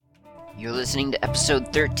You're listening to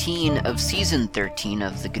episode 13 of season 13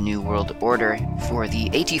 of the GNU World Order for the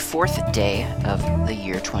 84th day of the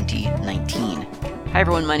year 2019. Hi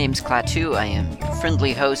everyone, my name's Klaatu, I am your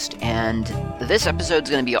friendly host, and this episode's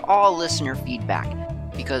going to be all listener feedback,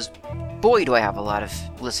 because boy do I have a lot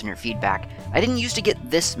of listener feedback. I didn't used to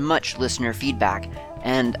get this much listener feedback,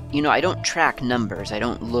 and I don't track numbers, I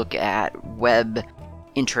don't look at web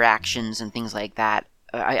interactions and things like that.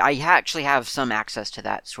 I actually have some access to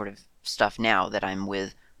that sort of stuff now that I'm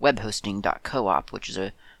with webhosting.coop, which is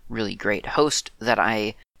a really great host that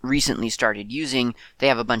I recently started using. They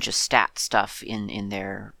have a bunch of stat stuff in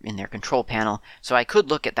their control panel, so I could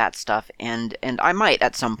look at that stuff, and I might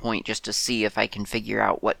at some point just to see if I can figure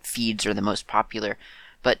out what feeds are the most popular.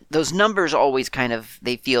 But those numbers always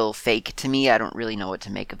they feel fake to me. I don't really know what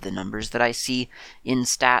to make of the numbers that I see in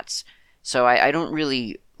stats, so I don't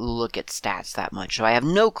really look at stats that much. So I have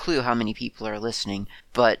no clue how many people are listening,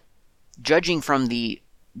 but judging from the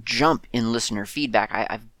jump in listener feedback,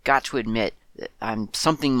 I've got to admit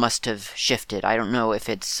something must have shifted. I don't know if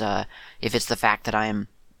it's the fact that I'm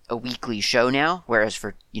a weekly show now, whereas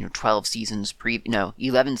for 11 seasons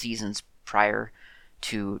prior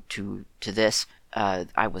to this,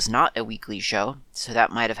 I was not a weekly show, so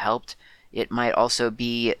that might have helped. It might also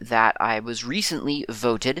be that I was recently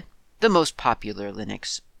voted the most popular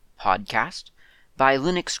Linux podcast by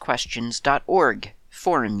linuxquestions.org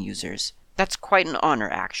forum users. That's quite an honor,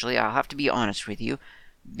 actually. I'll have to be honest with you,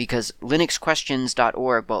 because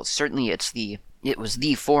linuxquestions.org, well, certainly it was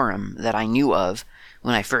the forum that I knew of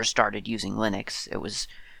when I first started using Linux.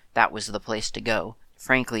 That was the place to go.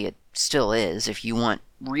 Frankly, it still is. If you want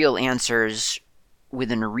real answers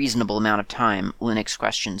within a reasonable amount of time,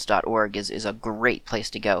 linuxquestions.org is a great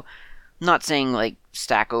place to go. I'm not saying like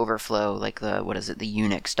Stack Overflow, like the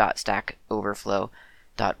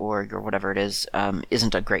unix.stackoverflow.org or whatever it is,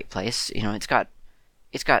 isn't a great place. It's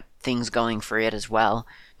got things going for it as well.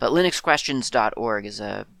 But linuxquestions.org is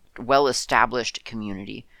a well-established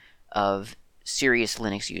community of serious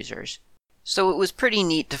Linux users. So it was pretty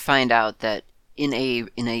neat to find out that in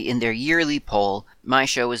their yearly poll, my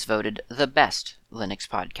show was voted the best Linux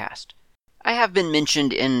podcast. I have been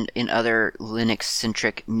mentioned in other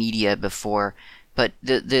Linux-centric media before, but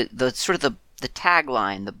the sort of the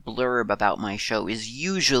tagline, the blurb about my show is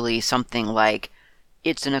usually something like,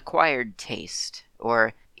 it's an acquired taste,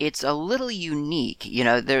 or it's a little unique.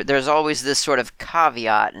 There's always this sort of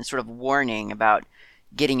caveat and sort of warning about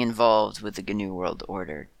getting involved with the GNU World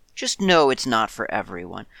Order. Just know it's not for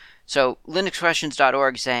everyone. So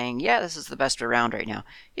linuxquestions.org saying, yeah, this is the best around right now,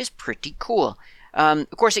 is pretty cool.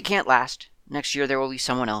 Of course, it can't last. Next year there will be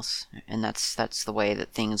someone else, and that's the way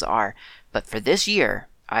that things are. But for this year,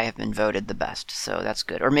 I have been voted the best, so that's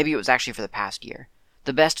good. Or maybe it was actually for the past year.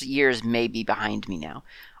 The best years may be behind me now.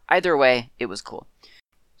 Either way, it was cool.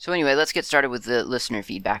 So anyway, let's get started with the listener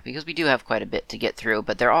feedback, because we do have quite a bit to get through,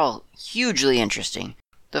 but they're all hugely interesting.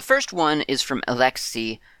 The first one is from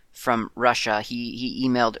Alexei from Russia. He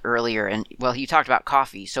emailed earlier, and he talked about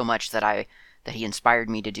coffee so much that he inspired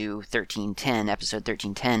me to do episode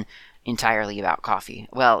 1310, entirely about coffee.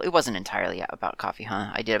 Well, it wasn't entirely about coffee, huh?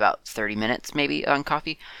 I did about 30 minutes maybe on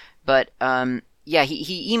coffee, but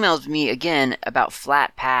he emailed me again about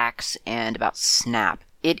Flatpaks and about Snap.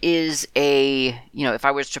 It is if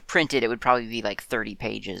I was to print it, it would probably be like 30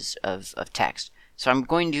 pages of text. So I'm not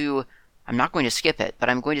going to skip it, but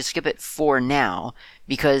I'm going to skip it for now,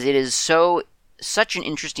 because it is such an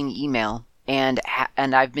interesting email, and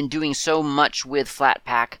I've been doing so much with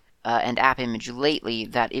Flatpak and AppImage lately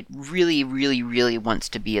that it really, really, really wants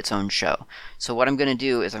to be its own show. So what I'm going to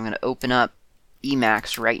do is I'm going to open up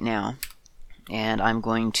Emacs right now, and I'm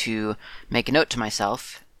going to make a note to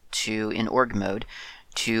myself in org mode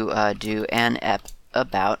to do an ep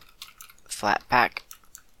about Flatpak,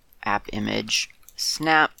 AppImage,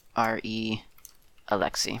 Snap, RE,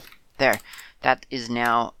 Alexei. There. That is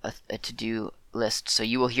now a to-do list, so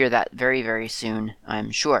you will hear that very, very soon,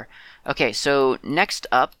 I'm sure. Okay, so next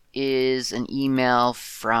up is an email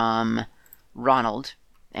from Ronald,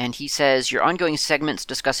 and he says, your ongoing segments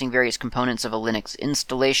discussing various components of a Linux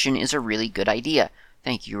installation is a really good idea.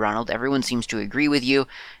 Thank you, Ronald. Everyone seems to agree with you,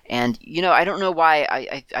 and, I don't know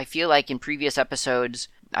why, I feel like in previous episodes,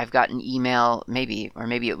 I've gotten email, maybe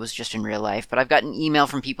it was just in real life, but I've gotten email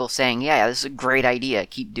from people saying, yeah, this is a great idea,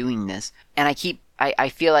 keep doing this. And I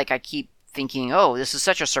feel like I keep thinking, oh, this is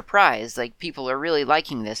such a surprise, like people are really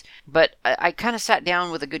liking this. But I kind of sat down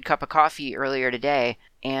with a good cup of coffee earlier today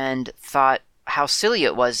and thought how silly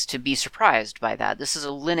it was to be surprised by that. This is a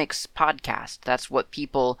Linux podcast. That's what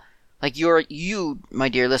people, like you, my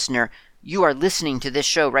dear listener, you are listening to this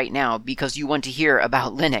show right now because you want to hear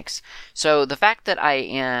about Linux. So the fact that I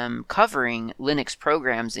am covering Linux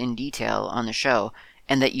programs in detail on the show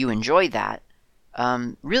and that you enjoy that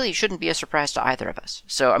really shouldn't be a surprise to either of us.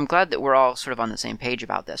 So I'm glad that we're all sort of on the same page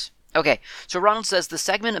about this. Okay, so Ronald says the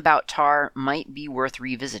segment about tar might be worth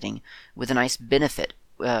revisiting with a nice benefit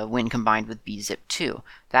when combined with bzip2,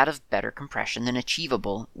 that of better compression than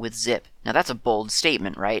achievable with zip. Now that's a bold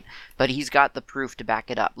statement, right? But he's got the proof to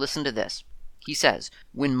back it up. Listen to this. He says,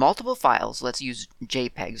 when multiple files, let's use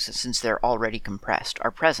JPEGs since they're already compressed,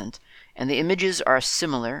 are present, and the images are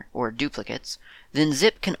similar or duplicates, then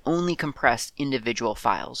zip can only compress individual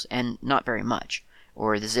files, and not very much,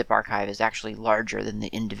 or the zip archive is actually larger than the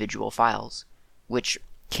individual files, which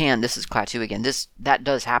this is Klaatu again, that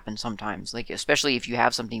does happen sometimes, like especially if you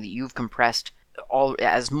have something that you've compressed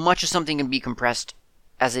as much as something can be compressed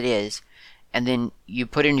as it is, and then you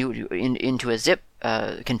put into a zip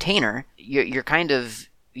container,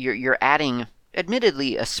 you're adding,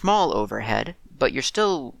 admittedly, a small overhead, but you're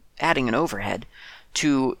still adding an overhead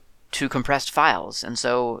to compressed files, and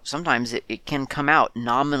so sometimes it can come out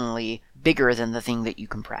nominally bigger than the thing that you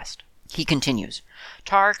compressed. He continues,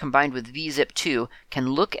 tar combined with bzip2 can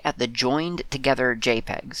look at the joined together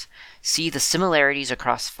JPEGs, see the similarities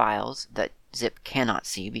across files that zip cannot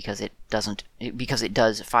see because it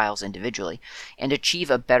does files individually, and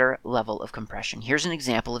achieve a better level of compression. Here's an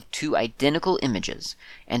example of two identical images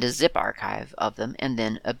and a zip archive of them, and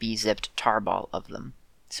then a bzipped tarball of them.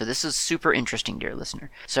 So this is super interesting, dear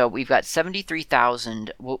listener. So we've got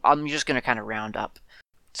 73,000, well, I'm just going to kind of round up.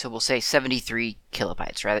 So we'll say 73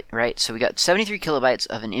 kilobytes, right? So we got 73 kilobytes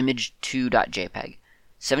of an image2.jpg,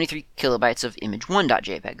 73 kilobytes of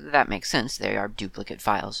image1.jpg. That makes sense. They are duplicate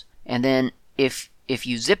files. And then if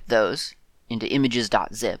you zip those into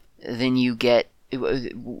images.zip, then you get,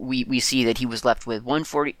 we see that he was left with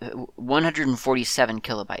 147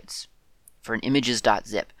 kilobytes for an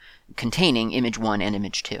images.zip containing image 1 and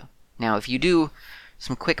image 2. Now, if you do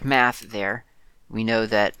some quick math there, we know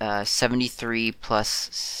that 73 plus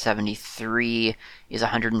 73 is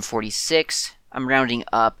 146. I'm rounding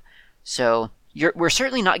up. So we're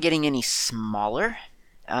certainly not getting any smaller.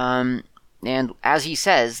 And as he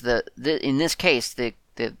says, in this case, the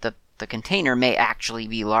container may actually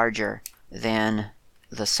be larger than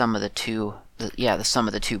the sum of the two. The sum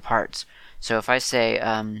of the two parts. So if I say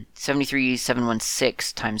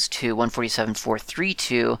 73,716 times 2,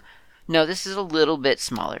 147,432. No, this is a little bit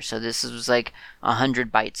smaller. So this is like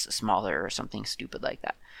 100 bytes smaller or something stupid like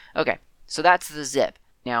that. Okay, so that's the zip.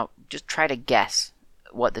 Now, just try to guess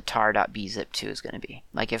what the tar.bzip2 is going to be.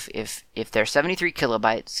 Like if they're 73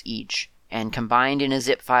 kilobytes each, and combined in a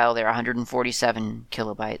zip file they're 147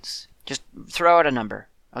 kilobytes, just throw out a number.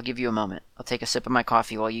 I'll give you a moment. I'll take a sip of my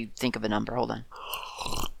coffee while you think of a number. Hold on.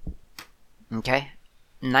 Okay,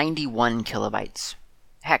 91 kilobytes.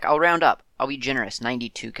 Heck, I'll round up. I'll be generous,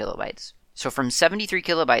 92 kilobytes. So from 73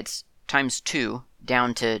 kilobytes times 2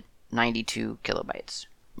 down to 92 kilobytes.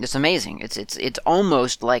 It's amazing. It's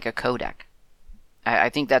almost like a codec. I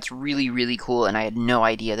think that's really, really cool, and I had no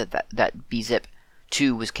idea that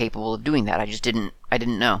bzip2 was capable of doing that. I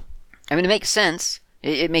didn't know. I mean, it makes sense.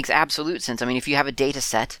 It makes absolute sense. I mean, if you have a data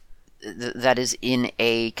set that is in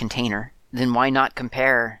a container, then why not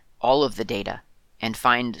compare all of the data and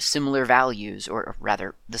find similar values, or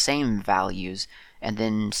rather the same values, and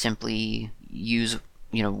then simply use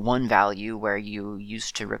one value where you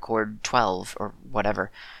used to record 12 or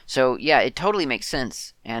whatever. So yeah, it totally makes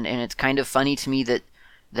sense, and it's kind of funny to me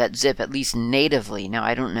that zip, at least natively, now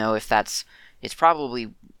I don't know if it's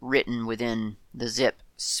probably written within the zip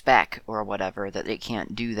spec or whatever that it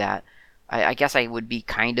can't do that. I guess I would be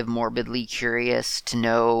kind of morbidly curious to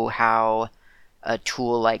know how a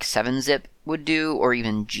tool like 7-zip would do, or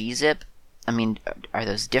even gzip. I mean, are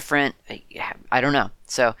those different? I don't know.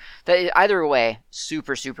 So either way,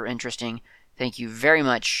 super, super interesting. Thank you very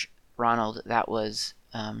much, Ronald. That was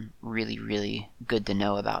really, really good to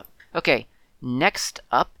know about. Okay, next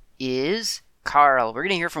up is Carl. We're going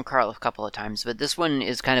to hear from Carl a couple of times, but this one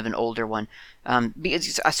is kind of an older one.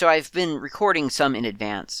 So I've been recording some in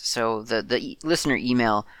advance, so the listener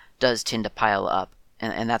email does tend to pile up.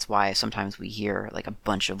 And that's why sometimes we hear like a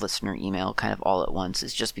bunch of listener email kind of all at once.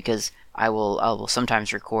 It's just because I will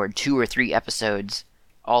sometimes record 2 or 3 episodes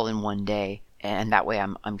all in one day, and that way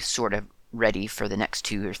I'm sort of ready for the next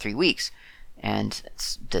 2 or 3 weeks. And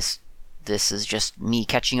this is just me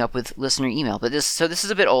catching up with listener email. But this is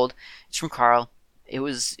a bit old. It's from Carl.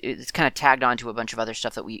 It's kind of tagged on to a bunch of other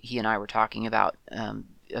stuff that he and I were talking about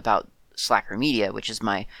Slacker Media, which is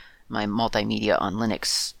my multimedia on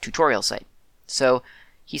Linux tutorial site. So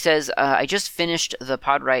He says, I just finished the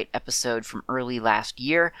Podwrite episode from early last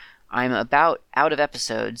year. I'm about out of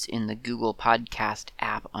episodes in the Google Podcast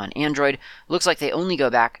app on Android. Looks like they only go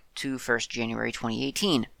back to 1st January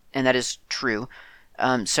 2018. And that is true.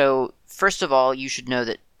 So, first of all, you should know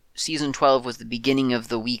that Season 12 was the beginning of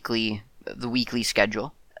the weekly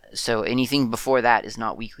schedule. So anything before that is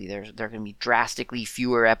not weekly. There are going to be drastically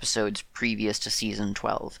fewer episodes previous to Season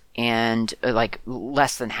 12. And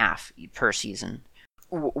less than half per season.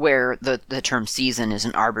 Where the term season is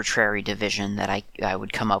an arbitrary division that I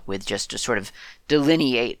would come up with just to sort of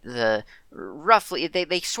delineate the roughly,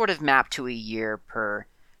 they sort of map to a year per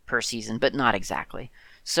season, but not exactly.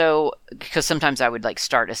 So, because sometimes I would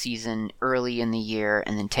start a season early in the year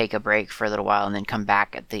and then take a break for a little while and then come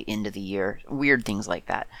back at the end of the year. Weird things like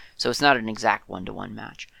that. So it's not an exact one-to-one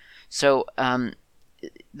match. So,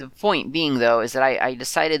 the point being, though, is that I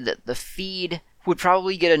decided that the feed would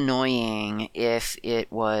probably get annoying if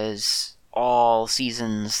it was all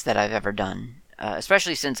seasons that I've ever done.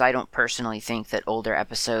 Especially since I don't personally think that older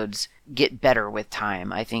episodes get better with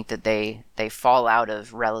time. I think that they fall out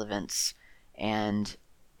of relevance, and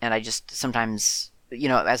I just sometimes,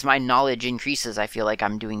 as my knowledge increases, I feel like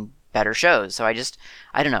I'm doing better shows. So I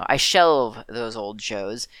don't know, I shelve those old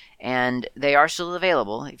shows, and they are still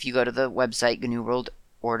available. If you go to the website,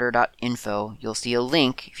 GNUWorldOrder.info, you'll see a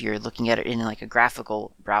link. If you're looking at it in a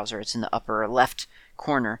graphical browser, it's in the upper left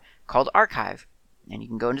corner, called Archive. And you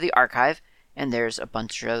can go into the archive, and there's a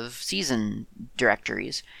bunch of season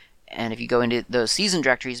directories. And if you go into those season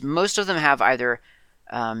directories, most of them have either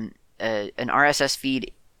an RSS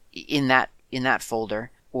feed in that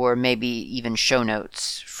folder, or maybe even show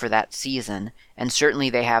notes for that season, and certainly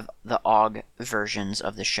they have the OGG versions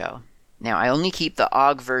of the show. Now, I only keep the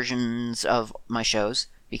OGG versions of my shows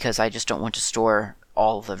because I just don't want to store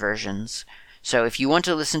all the versions. So if you want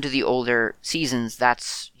to listen to the older seasons,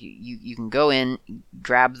 that's you can go in,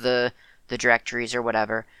 grab the directories or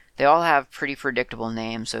whatever. They all have pretty predictable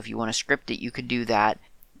names, so if you want to script it, you could do that.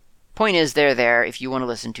 Point is, they're there. If you want to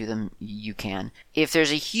listen to them, you can. If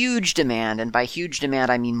there's a huge demand, and by huge demand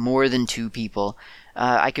I mean more than 2 people,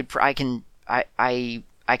 I can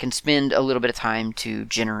spend a little bit of time to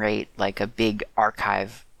generate a big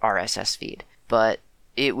archive RSS feed, but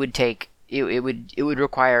it would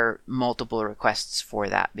require multiple requests for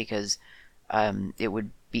that, because it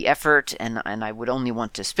would be effort, and I would only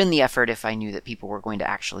want to spend the effort if I knew that people were going to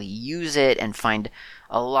actually use it and find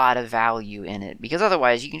a lot of value in it. Because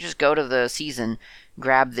otherwise, you can just go to the season,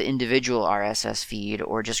 grab the individual RSS feed,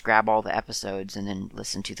 or just grab all the episodes and then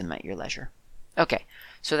listen to them at your leisure. Okay,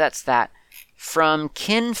 so that's that. From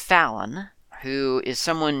Ken Fallon, who is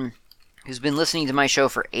someone who's been listening to my show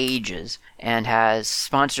for ages and has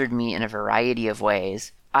sponsored me in a variety of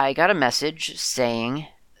ways, I got a message saying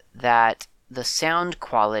that the sound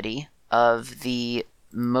quality of the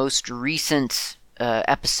most recent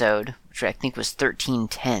episode, which I think was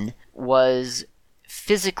 1310, was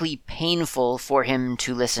physically painful for him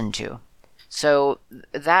to listen to. So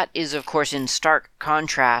that is, of course, in stark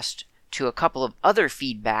contrast to a couple of other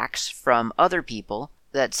feedbacks from other people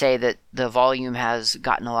that say that the volume has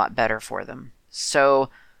gotten a lot better for them. So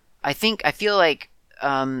I feel like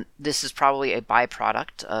this is probably a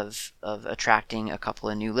byproduct of attracting a couple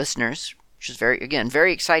of new listeners, which is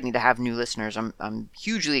very exciting to have new listeners. I'm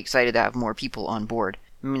hugely excited to have more people on board.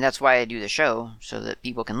 I mean, that's why I do the show, so that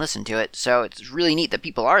people can listen to it. So it's really neat that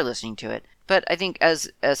people are listening to it. But I think as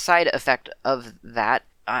a side effect of that,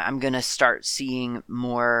 I'm going to start seeing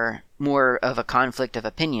more of a conflict of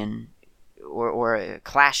opinion, or a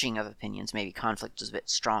clashing of opinions. Maybe conflict is a bit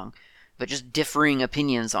strong, but just differing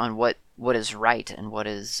opinions on what is right and what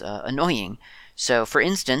is annoying. So, for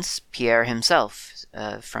instance, Pierre himself,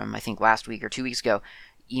 from I think last week or 2 weeks ago,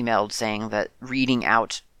 emailed saying that reading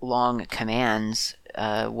out long commands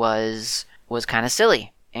was kind of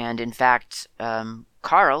silly. And in fact,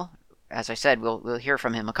 Carl, as I said, we'll hear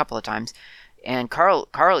from him a couple of times. And Carl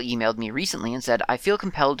emailed me recently and said, I feel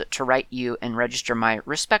compelled to write you and register my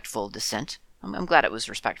respectful dissent. I'm glad it was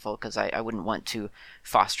respectful, because I wouldn't want to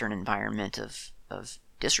foster an environment of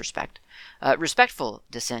disrespect. Respectful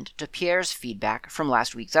dissent to Pierre's feedback from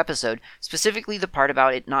last week's episode, specifically the part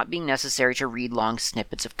about it not being necessary to read long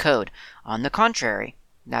snippets of code. On the contrary,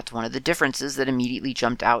 that's one of the differences that immediately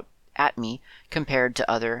jumped out at me compared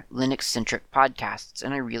to other Linux-centric podcasts,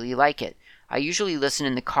 and I really like it. I usually listen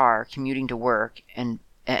in the car, commuting to work and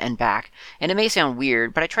back, and it may sound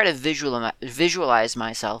weird, but I try to visualize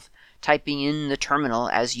myself typing in the terminal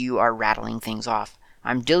as you are rattling things off.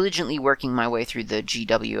 I'm diligently working my way through the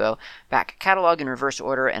GWO back catalog in reverse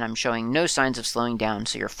order, and I'm showing no signs of slowing down,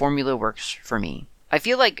 so your formula works for me. I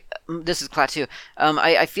feel like this is Klaatu.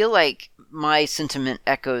 I feel like my sentiment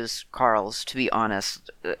echoes Carl's. To be honest,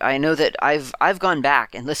 I know that I've gone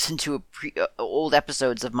back and listened to old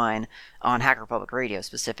episodes of mine on Hacker Public Radio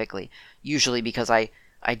specifically. Usually because I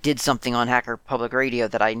did something on Hacker Public Radio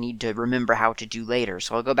that I need to remember how to do later,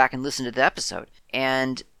 so I'll go back and listen to the episode.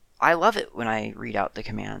 And I love it when I read out the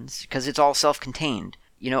commands because it's all self-contained.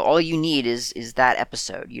 All you need is that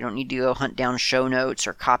episode. You don't need to go hunt down show notes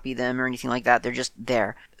or copy them or anything like that. They're just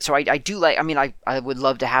there. So I do like, I would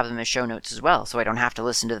love to have them as show notes as well, so I don't have to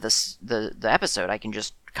listen to the episode. I can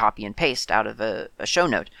just copy and paste out of a show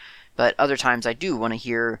note. But other times I do want to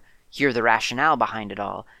hear the rationale behind it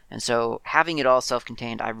all. And so having it all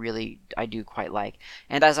self-contained, I do quite like.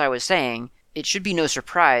 And as I was saying, it should be no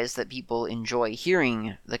surprise that people enjoy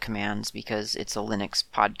hearing the commands because it's a Linux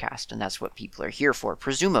podcast, and that's what people are here for,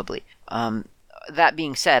 presumably. That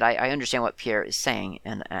being said, I understand what Pierre is saying,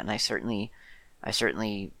 and I certainly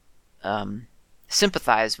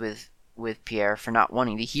sympathize with Pierre for not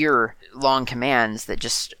wanting to hear long commands that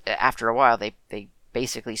just, after a while, they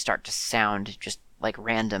basically start to sound just like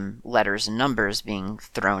random letters and numbers being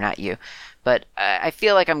thrown at you. But I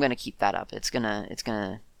feel like I'm going to keep that up.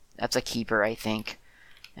 That's a keeper, I think.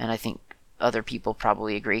 And I think other people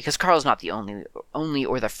probably agree, because Carl's not the only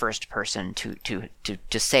or the first person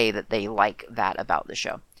to say that they like that about the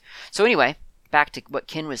show. So anyway, back to what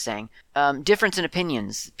Ken was saying. Difference in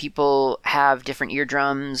opinions. People have different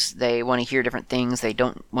eardrums. They want to hear different things. They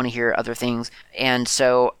don't want to hear other things. And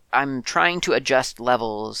so I'm trying to adjust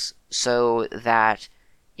levels so that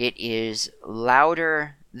it is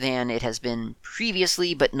louder than it has been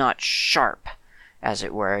previously, but not sharp, as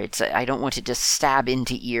it were. I don't want it to stab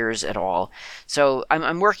into ears at all. So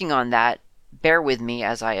I'm working on that. Bear with me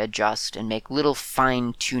as I adjust and make little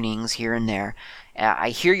fine tunings here and there.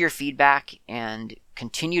 I hear your feedback and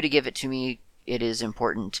continue to give it to me. It is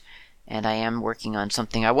important, and I am working on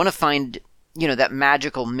something. I want to find, that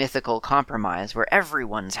magical, mythical compromise where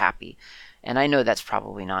everyone's happy. And I know that's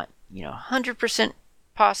probably not, 100%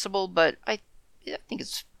 possible, but I think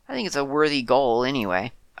it's a worthy goal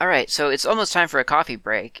anyway. All right, so it's almost time for a coffee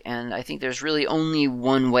break, and I think there's really only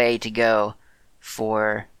one way to go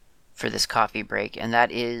for this coffee break, and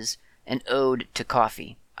that is an ode to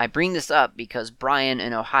coffee. I bring this up because Brian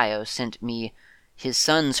in Ohio sent me his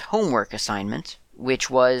son's homework assignment, which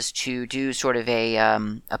was to do sort of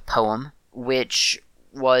a poem, which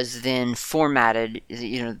was then formatted.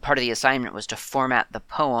 Part of the assignment was to format the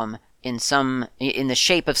poem in the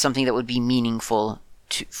shape of something that would be meaningful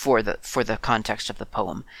for the context of the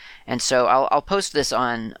poem. And so I'll post this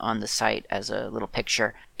on the site as a little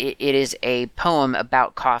picture. It is a poem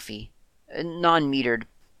about coffee, a non-metered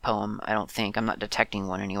poem, I don't think. I'm not detecting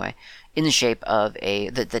one anyway. In the shape of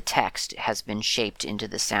the text has been shaped into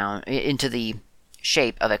the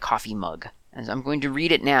shape of a coffee mug. And I'm going to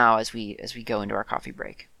read it now as we go into our coffee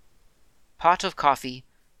break. Pot of coffee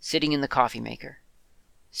sitting in the coffee maker,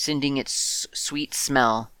 sending its sweet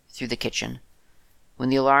smell through the kitchen. When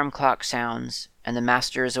the alarm clock sounds and the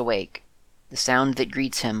master is awake, the sound that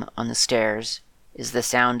greets him on the stairs is the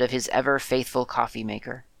sound of his ever faithful coffee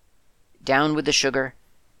maker. Down with the sugar,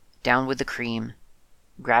 down with the cream,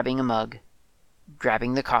 grabbing a mug,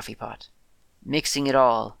 grabbing the coffee pot, mixing it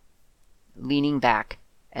all, leaning back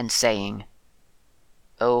and saying,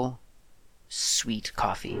 "Oh, sweet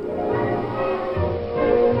coffee."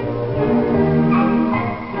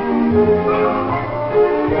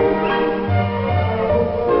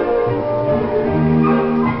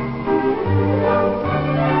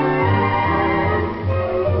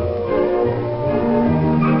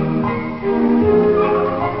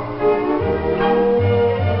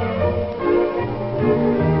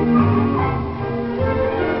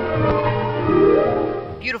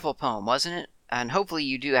 Beautiful poem, wasn't it? And hopefully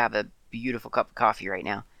you do have a beautiful cup of coffee right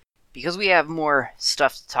now, because we have more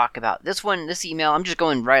stuff to talk about. This email, I'm just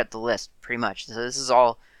going right up the list, pretty much. So this is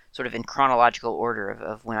all sort of in chronological order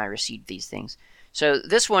of when I received these things. So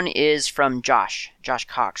this one is from Josh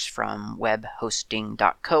Cox from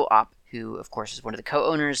webhosting.coop, who, of course, is one of the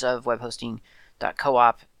co-owners of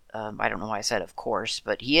webhosting.coop. I don't know why I said of course,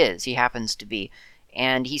 but he happens to be.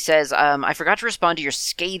 And he says, I forgot to respond to your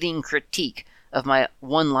scathing critique of my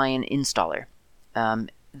OneLion installer.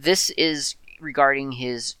 This is regarding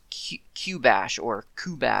his QBash or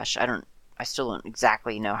Kubash. I still don't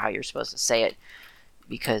exactly know how you're supposed to say it,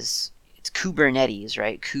 because it's Kubernetes,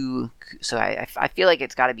 right? So I feel like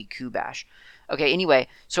it's got to be Kubash. Okay, anyway,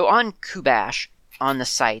 so on Kubash, on the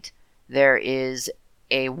site, there is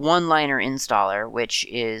a one-liner installer, which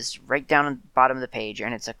is right down at the bottom of the page,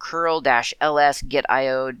 and it's a curl-ls get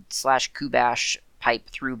io /kubash pipe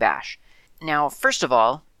through bash. Now, first of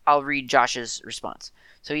all, I'll read Josh's response.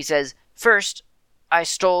 So he says, first, I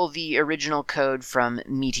stole the original code from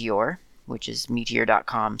Meteor, which is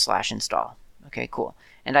meteor.com/install. Okay, cool.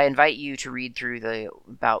 And I invite you to read through the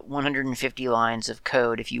about 150 lines of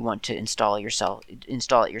code if you want to install it yourself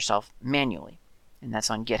manually. And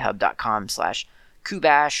that's on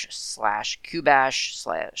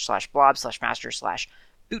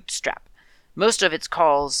github.com/kubash/blob/master/bootstrap. Most of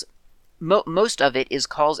it is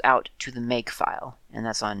calls out to the makefile, and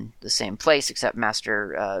that's on the same place except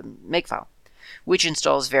master makefile, which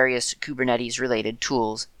installs various Kubernetes-related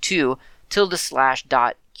tools to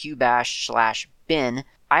 ~/.kubash/bin.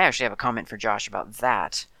 I actually have a comment for Josh about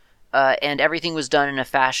that. And everything was done in a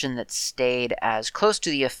fashion that stayed as close to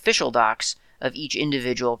the official docs of each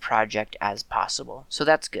individual project as possible. So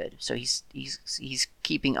that's good. So he's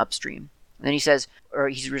keeping upstream. And then he says, or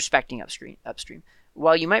he's respecting upstream.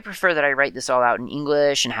 While you might prefer that I write this all out in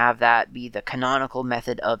English and have that be the canonical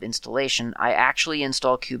method of installation, I actually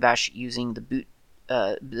install Kubash using the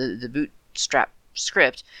bootstrap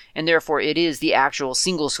script, and therefore it is the actual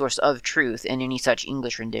single source of truth, and any such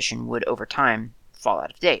English rendition would, over time, fall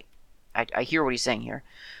out of date. I hear what he's saying here.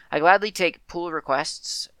 I gladly take pull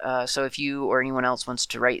requests, so if you or anyone else wants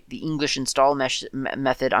to write the English install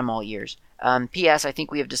method, I'm all ears. P.S. I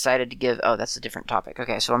think we have decided to give... Oh, that's a different topic.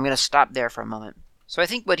 Okay, so I'm going to stop there for a moment. So I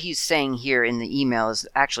think what he's saying here in the email is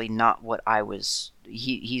actually not what I was...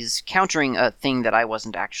 He's countering a thing that I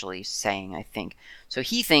wasn't actually saying, I think. So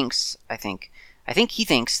he thinks, I think he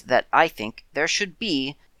thinks that I think there should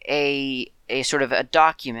be a sort of a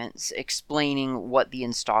document explaining what the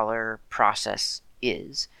installer process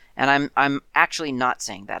is. And I'm actually not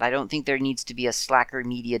saying that. I don't think there needs to be a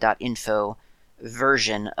slackermedia.info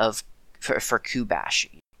version for Kubash.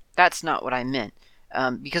 That's not what I meant.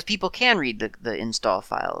 Because people can read the install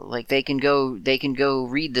file. Like they can go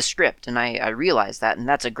read the script, and I realize that, and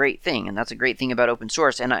that's a great thing, and that's a great thing about open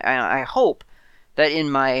source. And I hope that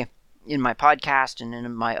in my podcast and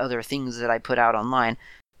in my other things that I put out online,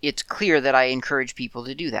 it's clear that I encourage people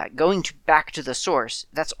to do that. Going back to the source,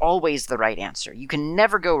 that's always the right answer. You can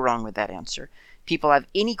never go wrong with that answer. People have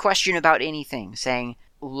any question about anything, saying,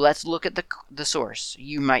 let's look at the source.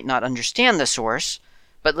 You might not understand the source,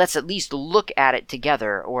 but let's at least look at it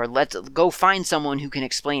together, or let's go find someone who can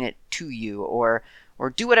explain it to you, or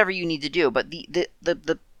do whatever you need to do. But the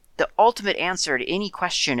ultimate answer to any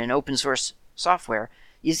question in open source software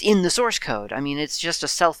is in the source code. I mean, it's just a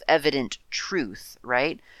self-evident truth,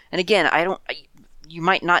 right? And again, you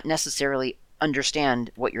might not necessarily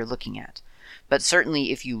understand what you're looking at, but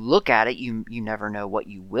certainly if you look at it, you never know what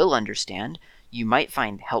you will understand. You might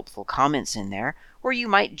find helpful comments in there, or you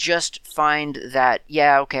might just find that,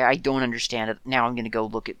 yeah, okay, I don't understand it. Now I'm going to go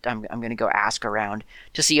I'm going to go ask around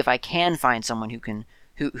to see if I can find someone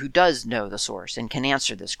who does know the source and can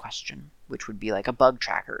answer this question, which would be like a bug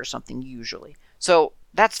tracker or something usually. So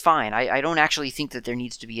that's fine. I don't actually think that there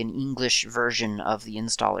needs to be an English version of the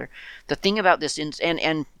installer. The thing about this,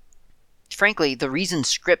 and frankly, the reason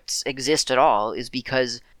scripts exist at all is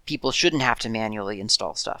because people shouldn't have to manually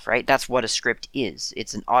install stuff, right? That's what a script is.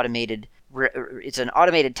 It's an automated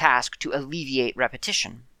task to alleviate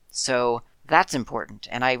repetition. So that's important,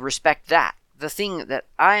 and I respect that. The thing that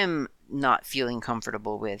I'm not feeling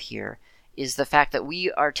comfortable with here is the fact that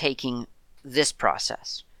we are taking this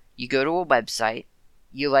process. You go to a website,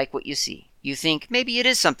 you like what you see. You think, maybe it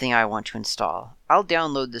is something I want to install. I'll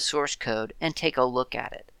download the source code and take a look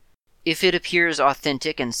at it. If it appears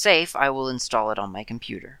authentic and safe, I will install it on my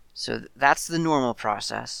computer. So that's the normal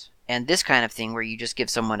process. And this kind of thing where you just give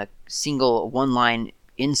someone a single one-line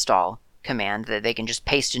install command that they can just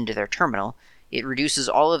paste into their terminal, it reduces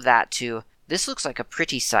all of that to, this looks like a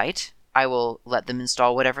pretty site. I will let them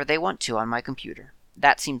install whatever they want to on my computer.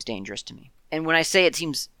 That seems dangerous to me. And when I say it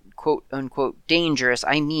seems quote-unquote dangerous,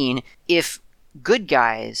 I mean if good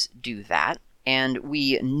guys do that, and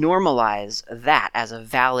we normalize that as a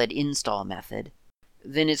valid install method,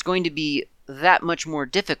 then it's going to be that much more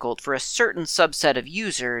difficult for a certain subset of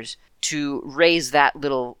users to raise that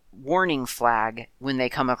little warning flag when they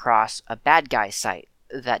come across a bad guy site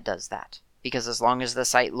that does that. Because as long as the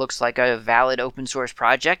site looks like a valid open source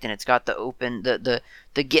project and it's got the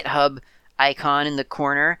GitHub icon in the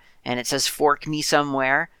corner and it says fork me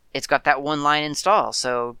somewhere, it's got that one line install,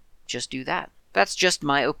 so just do that. That's just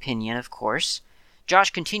my opinion, of course. Josh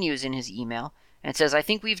continues in his email and says, I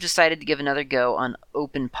think we've decided to give another go on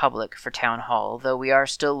Open Public for Town Hall, though we are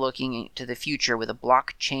still looking to the future with a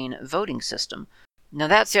blockchain voting system. Now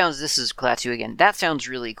this is Klaatu again, that sounds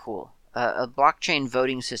really cool. A blockchain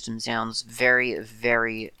voting system sounds very,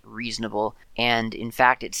 very reasonable, and in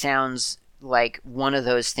fact it sounds like one of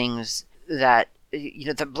those things that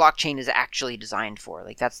the blockchain is actually designed for.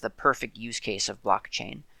 Like, that's the perfect use case of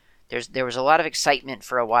blockchain. There was a lot of excitement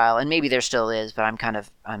for a while, and maybe there still is, but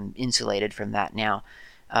I'm insulated from that now.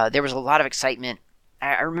 There was a lot of excitement.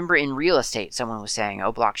 I remember in real estate, someone was saying,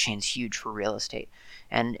 "Oh, blockchain's huge for real estate,"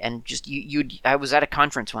 and just I was at a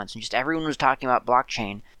conference once, and just everyone was talking about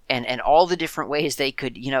blockchain and all the different ways they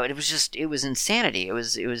could. It was insanity.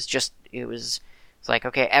 It's like,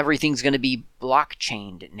 okay, everything's going to be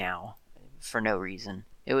blockchained now for no reason.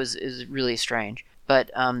 It was really strange, but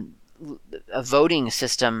a voting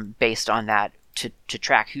system based on that to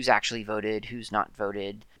track who's actually voted, who's not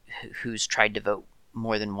voted, who's tried to vote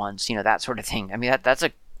more than once, that sort of thing. I mean, that's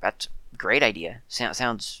a great idea.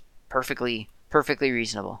 Sounds perfectly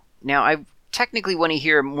reasonable. Now, I technically want to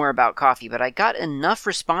hear more about coffee, but I got enough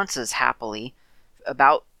responses happily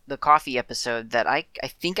about the coffee episode that I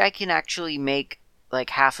think I can actually make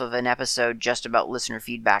like half of an episode just about listener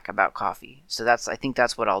feedback about coffee. So I think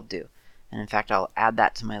that's what I'll do. And in fact, I'll add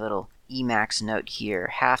that to my little Emacs note here.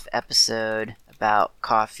 Half episode about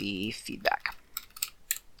coffee feedback.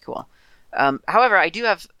 Cool. However, I do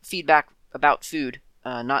have feedback about food.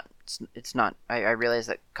 I realize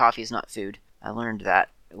that coffee is not food. I learned that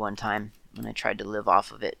one time when I tried to live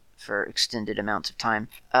off of it for extended amounts of time.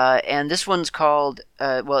 And this one's called,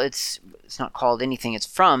 it's not called anything. It's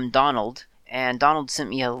from Donald. And Donald sent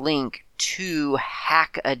me a link to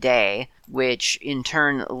Hack-A-Day, which in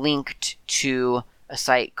turn linked to a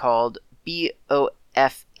site called bofh.org.uk.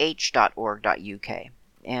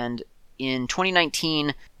 And in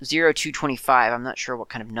 2019-0225, I'm not sure what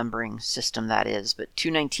kind of numbering system that is, but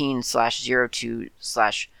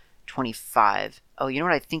 219/02/25. Oh, you know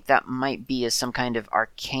what I think that might be is some kind of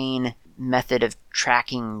arcane method of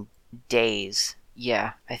tracking days.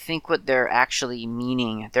 Yeah, I think what they're actually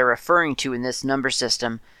meaning, they're referring to in this number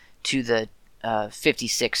system to the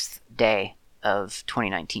 56th day of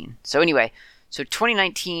 2019. So anyway,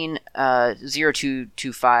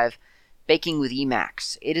 2019-0225, Baking with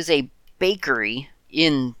Emacs. It is a bakery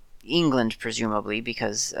in England, presumably,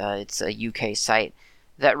 because it's a UK site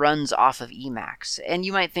that runs off of Emacs. And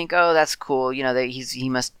you might think, oh, that's cool. He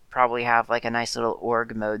must probably have like a nice little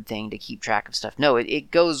org mode thing to keep track of stuff. No,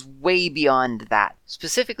 it goes way beyond that.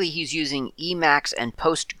 Specifically, he's using Emacs and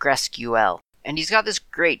PostgreSQL. And he's got this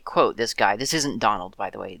great quote, this guy. This isn't Donald,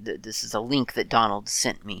 by the way. This is a link that Donald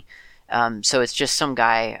sent me. So it's just some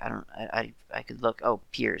guy. I could look. Oh,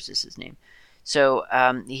 Piers is his name. So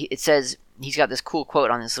it says, he's got this cool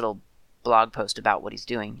quote on this little blog post about what he's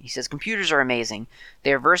doing. He says, computers are amazing.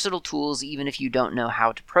 They are versatile tools even if you don't know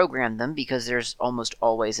how to program them, because there's almost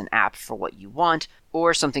always an app for what you want,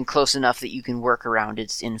 or something close enough that you can work around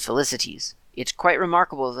its infelicities. It's quite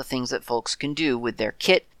remarkable the things that folks can do with their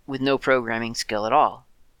kit with no programming skill at all.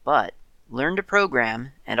 But learn to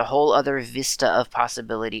program, and a whole other vista of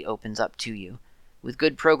possibility opens up to you. With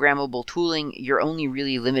good programmable tooling, you're only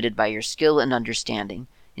really limited by your skill and understanding.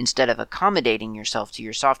 Instead of accommodating yourself to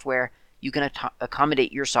your software, you can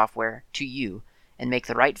accommodate your software to you and make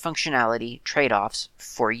the right functionality trade-offs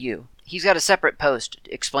for you. He's got a separate post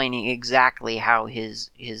explaining exactly how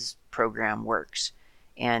his program works.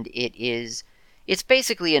 And it's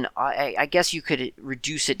basically I guess you could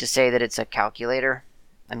reduce it to say that it's a calculator.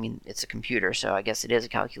 I mean, it's a computer, so I guess it is a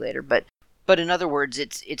calculator. But in other words,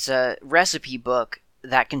 it's a recipe book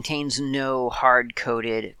that contains no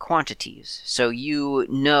hard-coded quantities. So you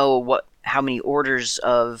know how many orders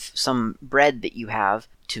of some bread that you have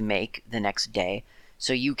to make the next day.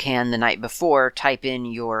 So you can, the night before, type in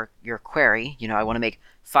your query. I want to make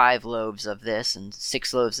 5 loaves of this and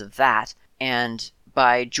 6 loaves of that. And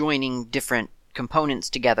by joining different components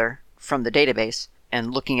together from the database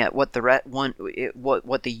and looking at what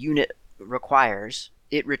what the unit requires,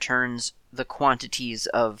 it returns the quantities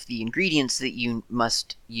of the ingredients that you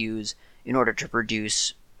must use in order to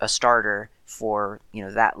produce a starter for,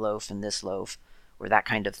 that loaf and this loaf, or that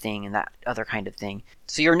kind of thing and that other kind of thing.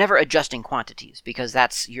 So you're never adjusting quantities, because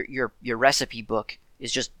that's your recipe book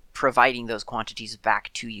is just providing those quantities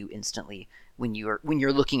back to you instantly when you're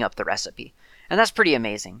looking up the recipe. And that's pretty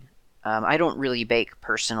amazing. I don't really bake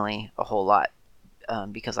personally a whole lot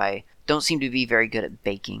because I don't seem to be very good at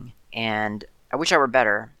baking, and I wish I were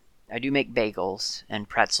better. I do make bagels and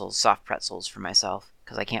pretzels, soft pretzels for myself,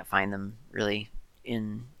 because I can't find them really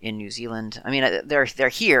in New Zealand. I mean, they're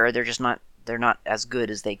here. They're not as good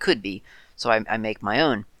as they could be. So I make my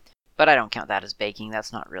own, but I don't count that as baking.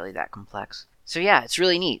 That's not really that complex. So yeah, it's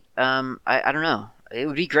really neat. I don't know. It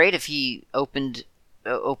would be great if he open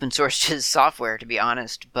sourced his software, to be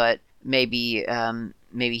honest. But maybe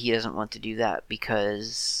he doesn't want to do that,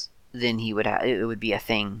 because then it would be a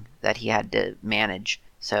thing that he had to manage.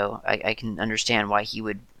 So I can understand why he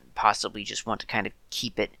would possibly just want to kind of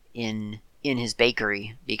keep it in his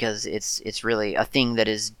bakery, because it's really a thing that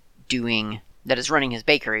is running his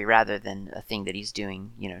bakery rather than a thing that he's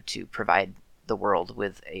doing, to provide the world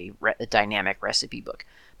with a dynamic recipe book.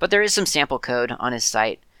 But there is some sample code on his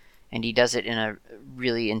site, and he does it in a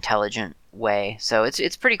really intelligent way. So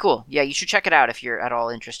it's pretty cool. Yeah, you should check it out if you're at all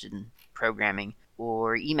interested in programming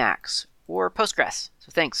or Emacs or Postgres.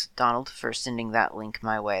 So thanks, Donald, for sending that link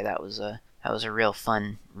my way. That was a real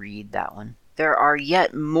fun read, that one. There are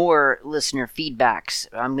yet more listener feedbacks.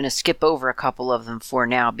 I'm going to skip over a couple of them for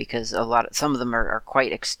now because some of them are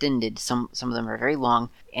quite extended. Some of them are very long,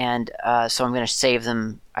 and so I'm going to save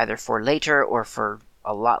them either for later or for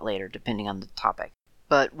a lot later, depending on the topic.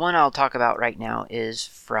 But one I'll talk about right now is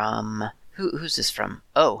from who's this from?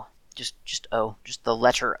 O. Just O. Just the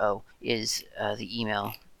letter O is the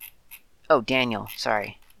email. Oh, Daniel.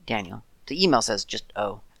 Sorry, Daniel. The email says just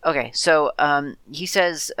O. Okay, so he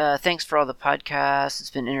says, thanks for all the podcasts. It's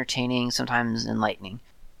been entertaining, sometimes enlightening.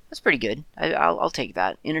 That's pretty good. I'll take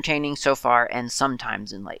that. Entertaining so far, and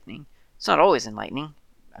sometimes enlightening. It's not always enlightening.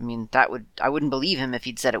 I mean, I wouldn't believe him if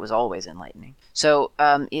he'd said it was always enlightening. So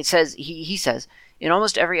it says he says, in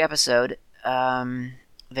almost every episode,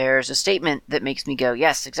 there's a statement that makes me go,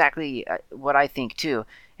 yes, exactly what I think too.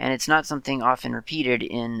 And it's not something often repeated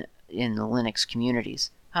in the Linux communities.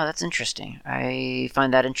 Oh, that's interesting. I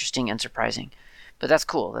find that interesting and surprising. But that's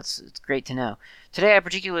cool. It's great to know. Today I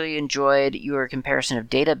particularly enjoyed your comparison of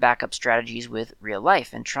data backup strategies with real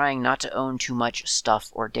life and trying not to own too much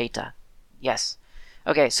stuff or data. Yes.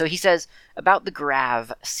 Okay, so he says, about the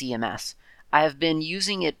Grav CMS. I have been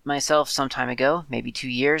using it myself some time ago, maybe 2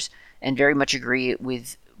 years, and very much agree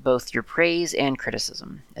with both your praise and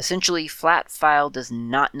criticism. Essentially, flat file does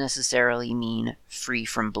not necessarily mean free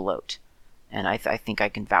from bloat. And I think I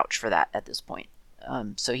can vouch for that at this point.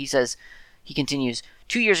 So he continues,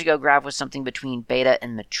 2 years ago, Grav was something between beta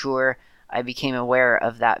and mature. I became aware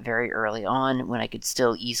of that very early on, when I could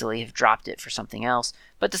still easily have dropped it for something else,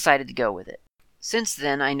 but decided to go with it. Since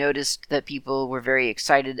then, I noticed that people were very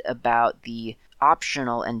excited about the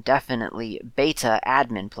optional and definitely beta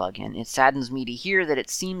admin plugin. It saddens me to hear that it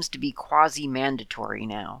seems to be quasi-mandatory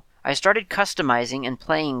now. I started customizing and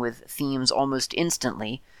playing with themes almost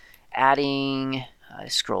instantly, adding... I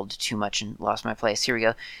scrolled too much and lost my place. Here we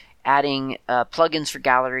go. Adding plugins for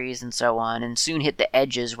galleries and so on, and soon hit the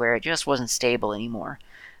edges where it just wasn't stable anymore.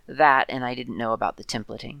 That, and I didn't know about the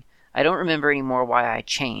templating. I don't remember anymore why I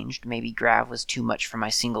changed. Maybe Grav was too much for my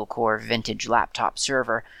single-core vintage laptop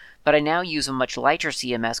server, but I now use a much lighter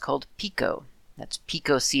CMS called Pico. That's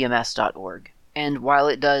picocms.org. And while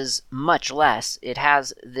it does much less, it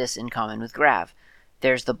has this in common with Grav.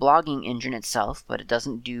 There's the blogging engine itself, but it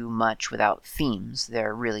doesn't do much without themes.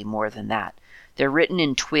 They're really more than that. They're written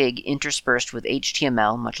in Twig interspersed with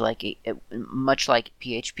HTML, much like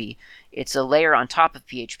PHP. It's a layer on top of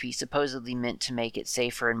PHP, supposedly meant to make it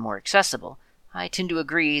safer and more accessible. I tend to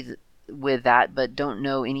agree with that, but don't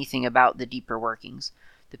know anything about the deeper workings.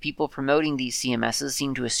 The people promoting these CMSs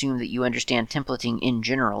seem to assume that you understand templating in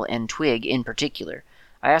general, and Twig in particular.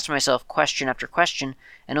 I asked myself question after question,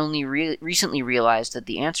 and only recently realized that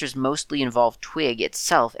the answers mostly involve Twig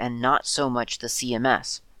itself and not so much the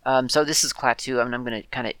CMS. So this is Klaatu, and I'm going to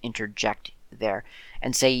kind of interject there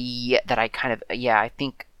and say that I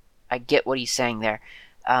think I get what he's saying there.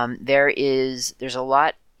 There's a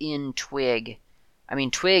lot in Twig. I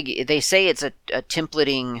mean, Twig, they say it's a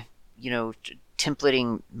templating,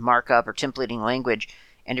 templating markup or templating language,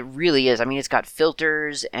 and it really is. I mean, it's got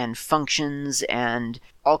filters and functions and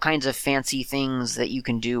all kinds of fancy things that you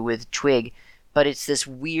can do with Twig, but it's this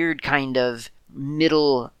weird kind of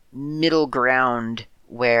middle ground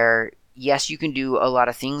where, yes, you can do a lot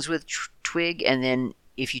of things with Twig, and then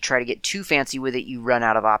if you try to get too fancy with it, you run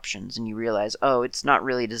out of options, and you realize, oh, it's not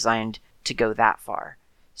really designed to go that far.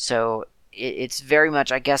 So it's very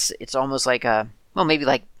much, I guess, it's almost like maybe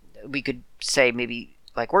like we could say maybe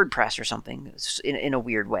like WordPress or something in a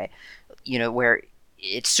weird way, where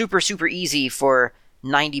it's super, super easy for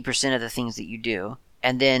 90% of the things that you do.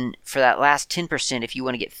 And then for that last 10%, if you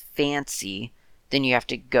want to get fancy, then you have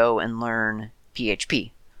to go and learn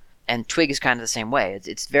PHP. And Twig is kind of the same way.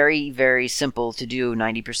 It's very, very simple to do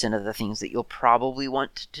 90% of the things that you'll probably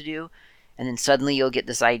want to do. And then suddenly you'll get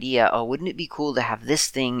this idea, oh, wouldn't it be cool to have this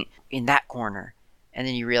thing in that corner? And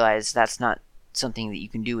then you realize that's not something that you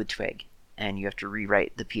can do with Twig. And you have to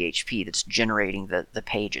rewrite the PHP that's generating the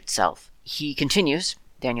page itself. He continues,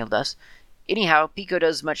 Daniel does. Anyhow, Pico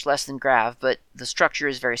does much less than Grav, but the structure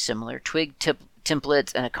is very similar. Twig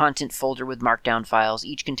templates and a content folder with markdown files,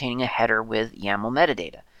 each containing a header with YAML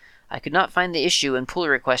metadata. I could not find the issue and pull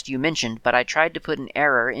request you mentioned, but I tried to put an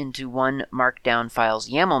error into one markdown file's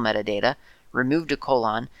YAML metadata, removed a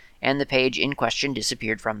colon, and the page in question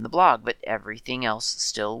disappeared from the blog, but everything else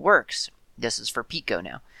still works. This is for Pico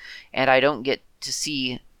now. And I don't get to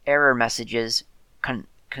see error messages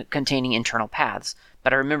containing internal paths,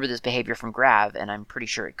 but I remember this behavior from Grav, and I'm pretty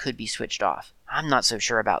sure it could be switched off. I'm not so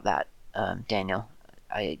sure about that, Daniel.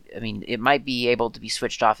 I mean, it might be able to be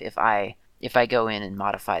switched off if I go in and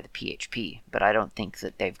modify the PHP, but I don't think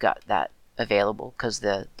that they've got that available because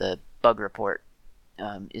the bug report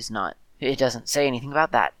is not. It doesn't say anything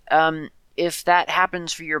about that. If that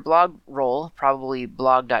happens for your blog role, probably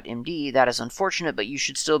blog.md, that is unfortunate, but you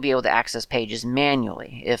should still be able to access pages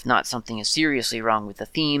manually, if not something is seriously wrong with the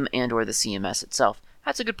theme and or the CMS itself.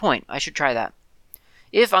 That's a good point. I should try that.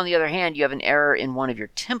 If, on the other hand, you have an error in one of your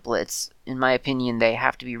templates, in my opinion, they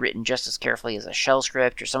have to be written just as carefully as a shell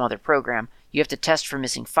script or some other program. You have to test for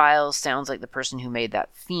missing files. Sounds like the person who made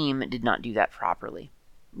that theme did not do that properly.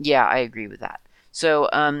 Yeah, I agree with that. So,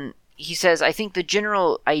 he says, I think the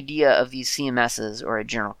general idea of these CMSs, or a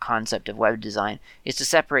general concept of web design, is to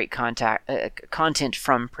separate content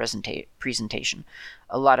from presentation.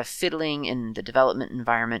 A lot of fiddling in the development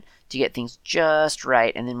environment to get things just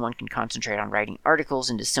right, and then one can concentrate on writing articles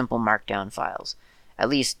into simple markdown files. At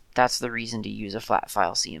least, that's the reason to use a flat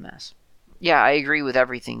file CMS. Yeah, I agree with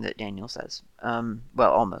everything that Daniel says.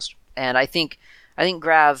 Well, almost. And I think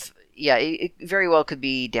Grav... Yeah, it very well could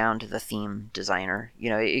be down to the theme designer. You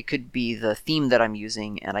know, it could be the theme that I'm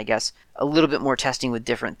using, and I guess a little bit more testing with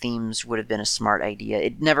different themes would have been a smart idea.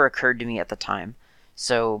 It never occurred to me at the time,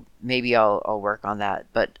 so maybe I'll work on that.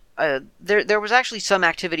 But there was actually some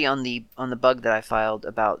activity on the bug that I filed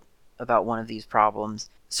about one of these problems.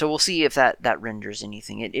 So we'll see if that renders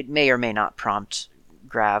anything. It may or may not prompt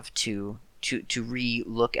Grav to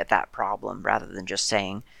re-look at that problem rather than just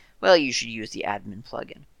saying, well, you should use the admin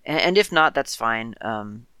plugin. And if not, that's fine.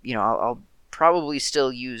 I'll probably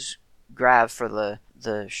still use Grav for at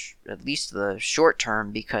least the short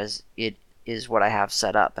term because it is what I have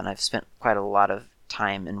set up, and I've spent quite a lot of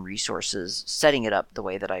time and resources setting it up the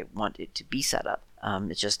way that I want it to be set up.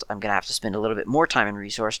 It's just I'm gonna have to spend a little bit more time and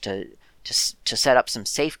resource to set up some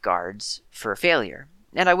safeguards for failure.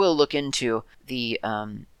 And I will look into the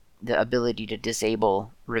ability to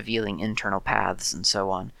disable revealing internal paths and so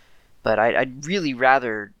on. But I'd really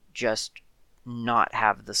rather just not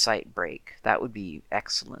have the site break. That would be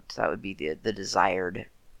excellent. That would be the desired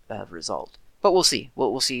result. But we'll see.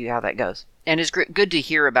 We'll see how that goes. And it's good to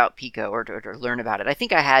hear about Pico or to learn about it. I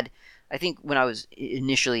think when I was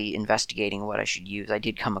initially investigating what I should use, I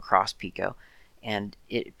did come across Pico. And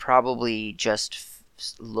it probably just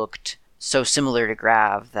looked so similar to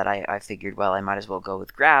Grav that I figured, well, I might as well go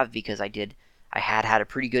with Grav because I had a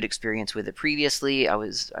pretty good experience with it previously.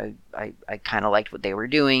 I kind of liked what they were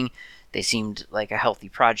doing. They seemed like a healthy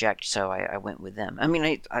project, so I went with them. I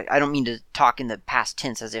mean, I don't mean to talk in the past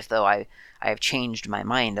tense as if though I have changed my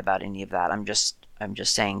mind about any of that. I'm just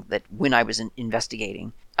saying that when I was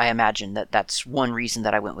investigating, I imagine that that's one reason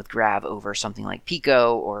that I went with Grav over something like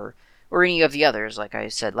Pico or any of the others. Like I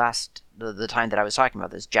said the time that I was talking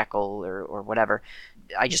about this, Jekyll or whatever.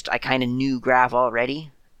 I kind of knew Grav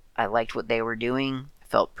already. I liked what they were doing. I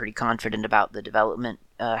felt pretty confident about the development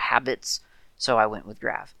habits, so I went with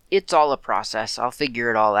Grav. It's all a process. I'll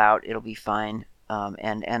figure it all out. It'll be fine.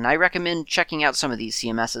 And I recommend checking out some of these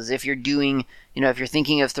CMSs if you're if you're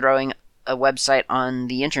thinking of throwing a website on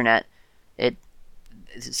the internet.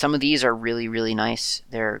 Some of these are really, really nice.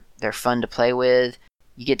 They're fun to play with.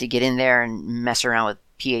 You get to get in there and mess around with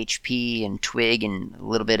PHP and Twig and a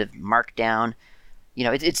little bit of Markdown.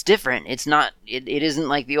 It's different. It isn't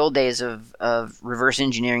like the old days of reverse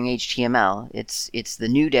engineering HTML. It's the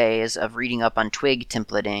new days of reading up on Twig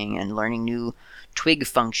templating and learning new Twig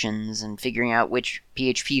functions and figuring out which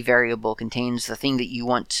PHP variable contains the thing that you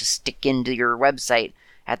want to stick into your website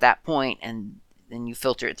at that point, and then you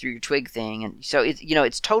filter it through your Twig thing. And so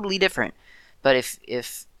it's totally different. But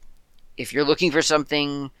if you're looking for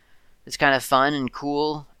something that's kind of fun and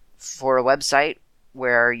cool for a website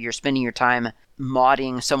where you're spending your time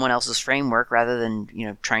modding someone else's framework rather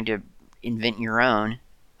than trying to invent your own,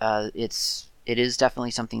 it is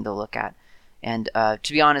definitely something to look at. And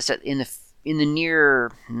to be honest, in the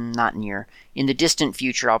distant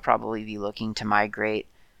future, I'll probably be looking to migrate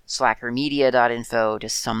slackermedia.info to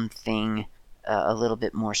something a little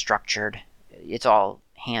bit more structured. It's all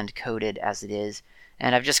hand coded as it is,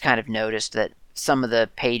 and I've just kind of noticed that some of the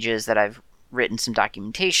pages that I've written some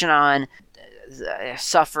documentation on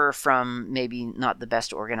suffer from maybe not the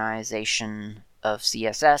best organization of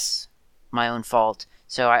CSS, my own fault.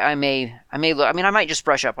 So I may look. I mean, I might just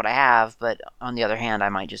brush up what I have, but on the other hand, I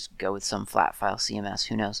might just go with some flat file CMS.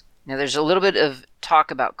 Who knows? Now, there's a little bit of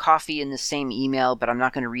talk about coffee in the same email, but I'm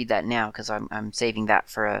not going to read that now because I'm saving that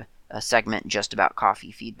for a segment just about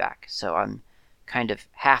coffee feedback. So I'm kind of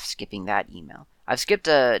half skipping that email. I've skipped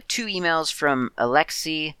 2 emails from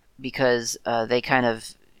Alexi because they kind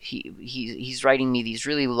of he's writing me these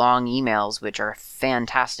really long emails which are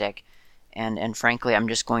fantastic, and frankly I'm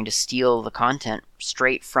just going to steal the content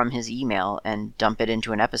straight from his email and dump it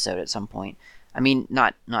into an episode at some point. I mean,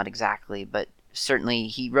 not exactly, but certainly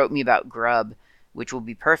he wrote me about Grub, which will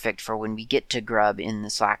be perfect for when we get to Grub in the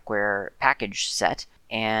Slackware package set.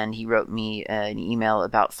 And he wrote me an email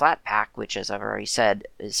about Flatpak, which, as I've already said,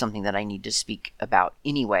 is something that I need to speak about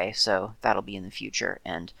anyway, so that'll be in the future.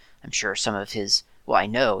 And I'm sure some of his, well, I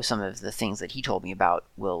know some of the things that he told me about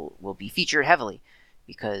will be featured heavily,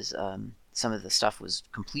 because some of the stuff was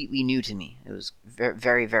completely new to me. It was very,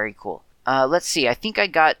 very, very cool. Let's see, I think I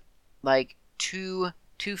got like two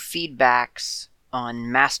feedbacks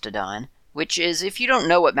on Mastodon, which is, if you don't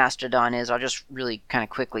know what Mastodon is, I'll just really kind of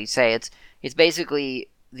quickly say it's basically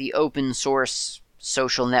the open source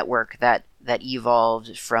social network that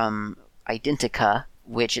evolved from Identica,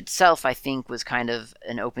 which itself I think was kind of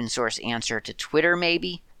an open source answer to Twitter,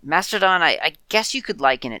 maybe. Mastodon, I guess you could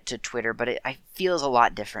liken it to Twitter, but it feels a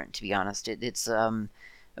lot different, to be honest. It's I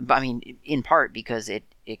mean, in part because it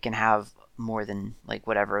can have more than like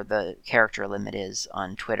whatever the character limit is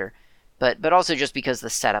on Twitter, but also just because the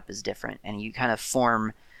setup is different, and you can kind of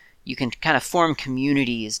form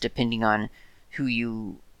communities depending on who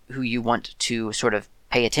you want to sort of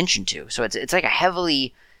pay attention to. So it's like a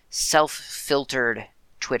heavily self-filtered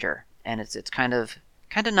Twitter, and it's kind of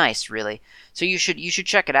nice, really. So you should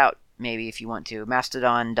check it out maybe if you want to.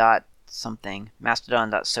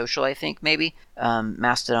 Mastodon.social, I think, maybe.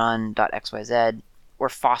 Mastodon.xyz or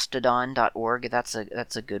Fostodon.org. That's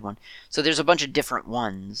a good one. So there's a bunch of different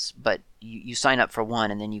ones, but you sign up for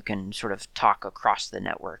one, and then you can sort of talk across the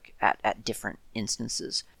network at different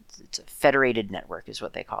instances. It's a federated network is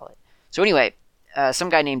what they call it. So anyway, some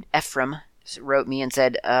guy named Ephraim wrote me and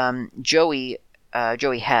said, Joey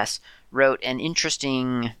Hess wrote an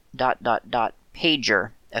interesting ...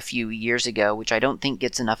 pager a few years ago, which I don't think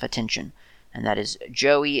gets enough attention, and that is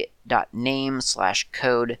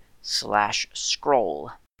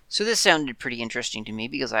joey.name/code/scroll. So this sounded pretty interesting to me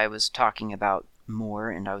because I was talking about more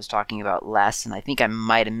and I was talking about less, and I think I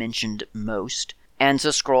might have mentioned most. And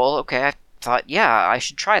so scroll, okay, I thought, yeah, I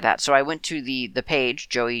should try that. So I went to the page,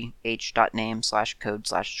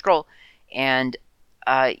 joeyh.name/code/scroll, and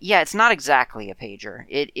yeah, it's not exactly a pager.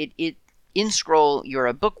 It in Scroll, you're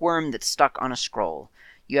a bookworm that's stuck on a scroll.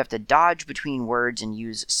 You have to dodge between words and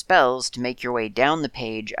use spells to make your way down the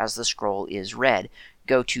page as the scroll is read.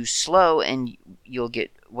 Go too slow and you'll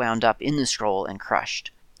get wound up in the scroll and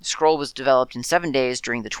crushed. Scroll was developed in 7 days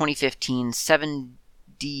during the 2015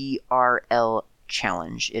 7DRL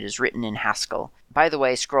challenge. It is written in Haskell. By the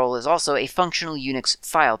way, Scroll is also a functional Unix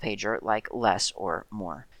file pager like Less or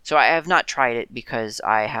More. So I have not tried it because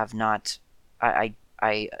I have not... I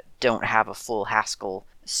don't have a full Haskell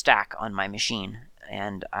stack on my machine,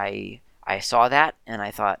 and I saw that and I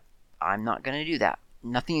thought, I'm not going to do that.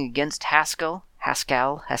 Nothing against Haskell,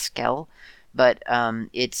 but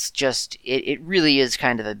it's just it really is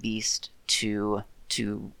kind of a beast to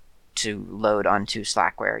load onto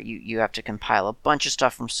Slackware. You have to compile a bunch of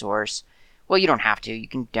stuff from source. Well, you don't have to. You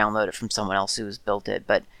can download it from someone else who's built it,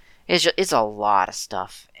 but it's a lot of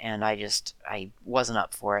stuff, and I wasn't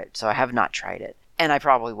up for it, so I have not tried it. And I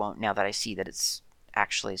probably won't now that I see that it's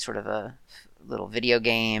actually sort of a little video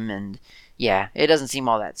game, and yeah, it doesn't seem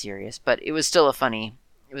all that serious. But it was still a funny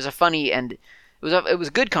and it was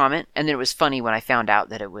a good comment, and then it was funny when I found out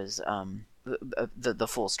that it was the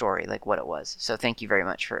full story, like what it was. So thank you very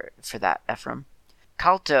much for that, Ephraim.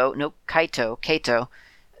 Kaito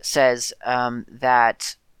says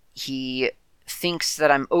that he thinks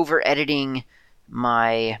that I'm over editing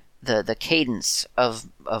the cadence of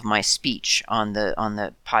my speech on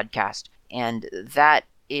the podcast, and that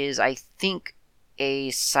is, I think,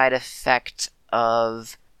 a side effect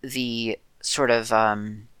of the sort of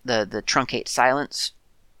the truncate silence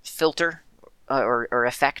filter or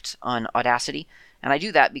effect on Audacity. And I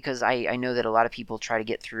do that because I know that a lot of people try to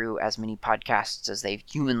get through as many podcasts as they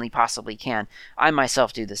humanly possibly can. I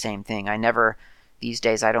myself do the same thing. These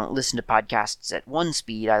days, I don't listen to podcasts at one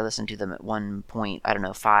speed. I listen to them at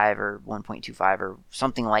 1.5 or 1.25 or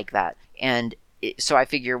something like that. And so I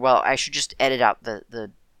figure, well, I should just edit out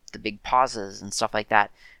the big pauses and stuff like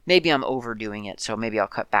that. Maybe I'm overdoing it, so maybe I'll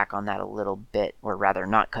cut back on that a little bit, or rather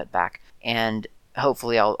not cut back. And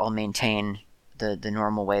hopefully I'll maintain the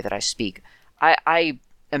normal way that I speak. I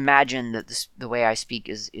imagine that the way I speak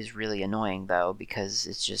is really annoying, though, because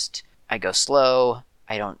it's just, I go slow,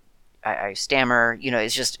 I stammer,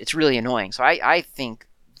 it's really annoying. So I think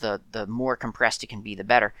the more compressed it can be, the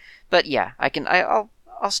better. But yeah, I'll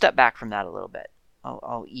step back from that a little bit.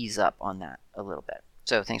 I'll ease up on that a little bit.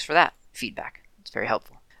 So thanks for that feedback. It's very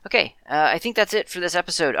helpful. Okay, I think that's it for this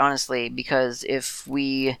episode, honestly, because if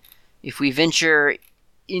we venture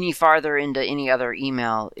any farther into any other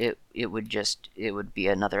email, it would be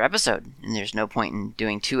another episode, and there's no point in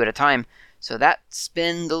doing two at a time. So that's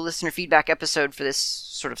been the listener feedback episode for this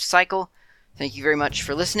sort of cycle. Thank you very much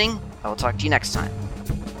for listening. I will talk to you next time.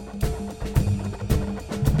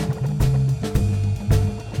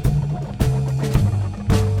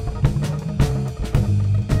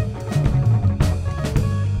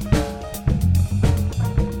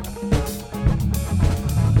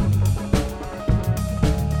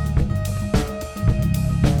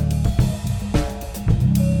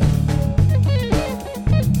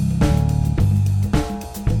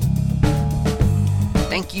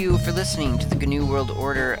 Thank you for listening to the GNU World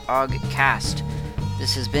Order Ogcast.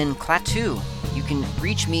 This has been Klaatu. You can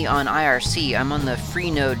reach me on IRC. I'm on the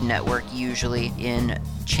Freenode network usually in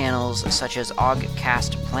channels such as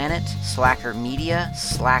Ogcast Planet, Slacker Media,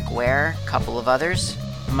 Slackware, a couple of others.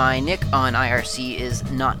 My nick on IRC is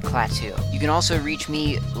not Klaatu. You can also reach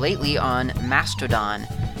me lately on Mastodon.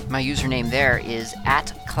 My username there is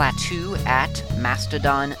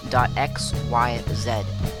 @klaatu@mastodon.xyz.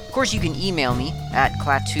 Of course, you can email me at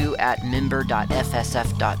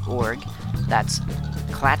klaatu@member.fsf.org. That's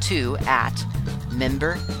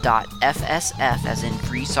klaatu@member.fsf, as in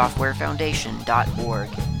freesoftwarefoundation.org.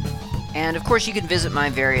 And of course, you can visit my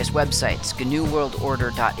various websites,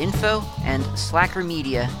 gnuworldorder.info and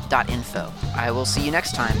slackermedia.info. I will see you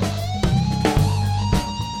next time.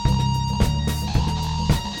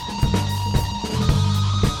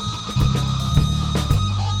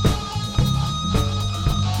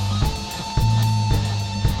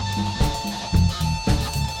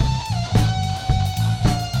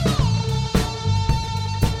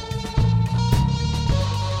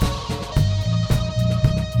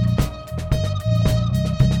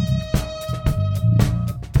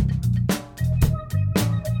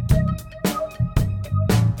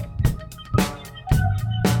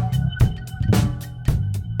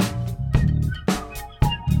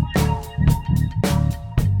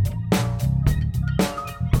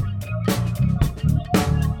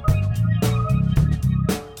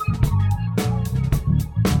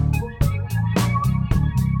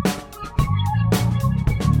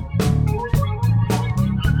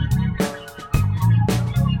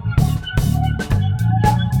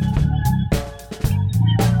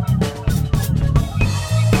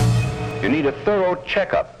 You need a thorough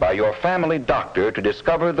checkup by your family doctor to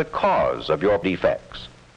discover the cause of your defects.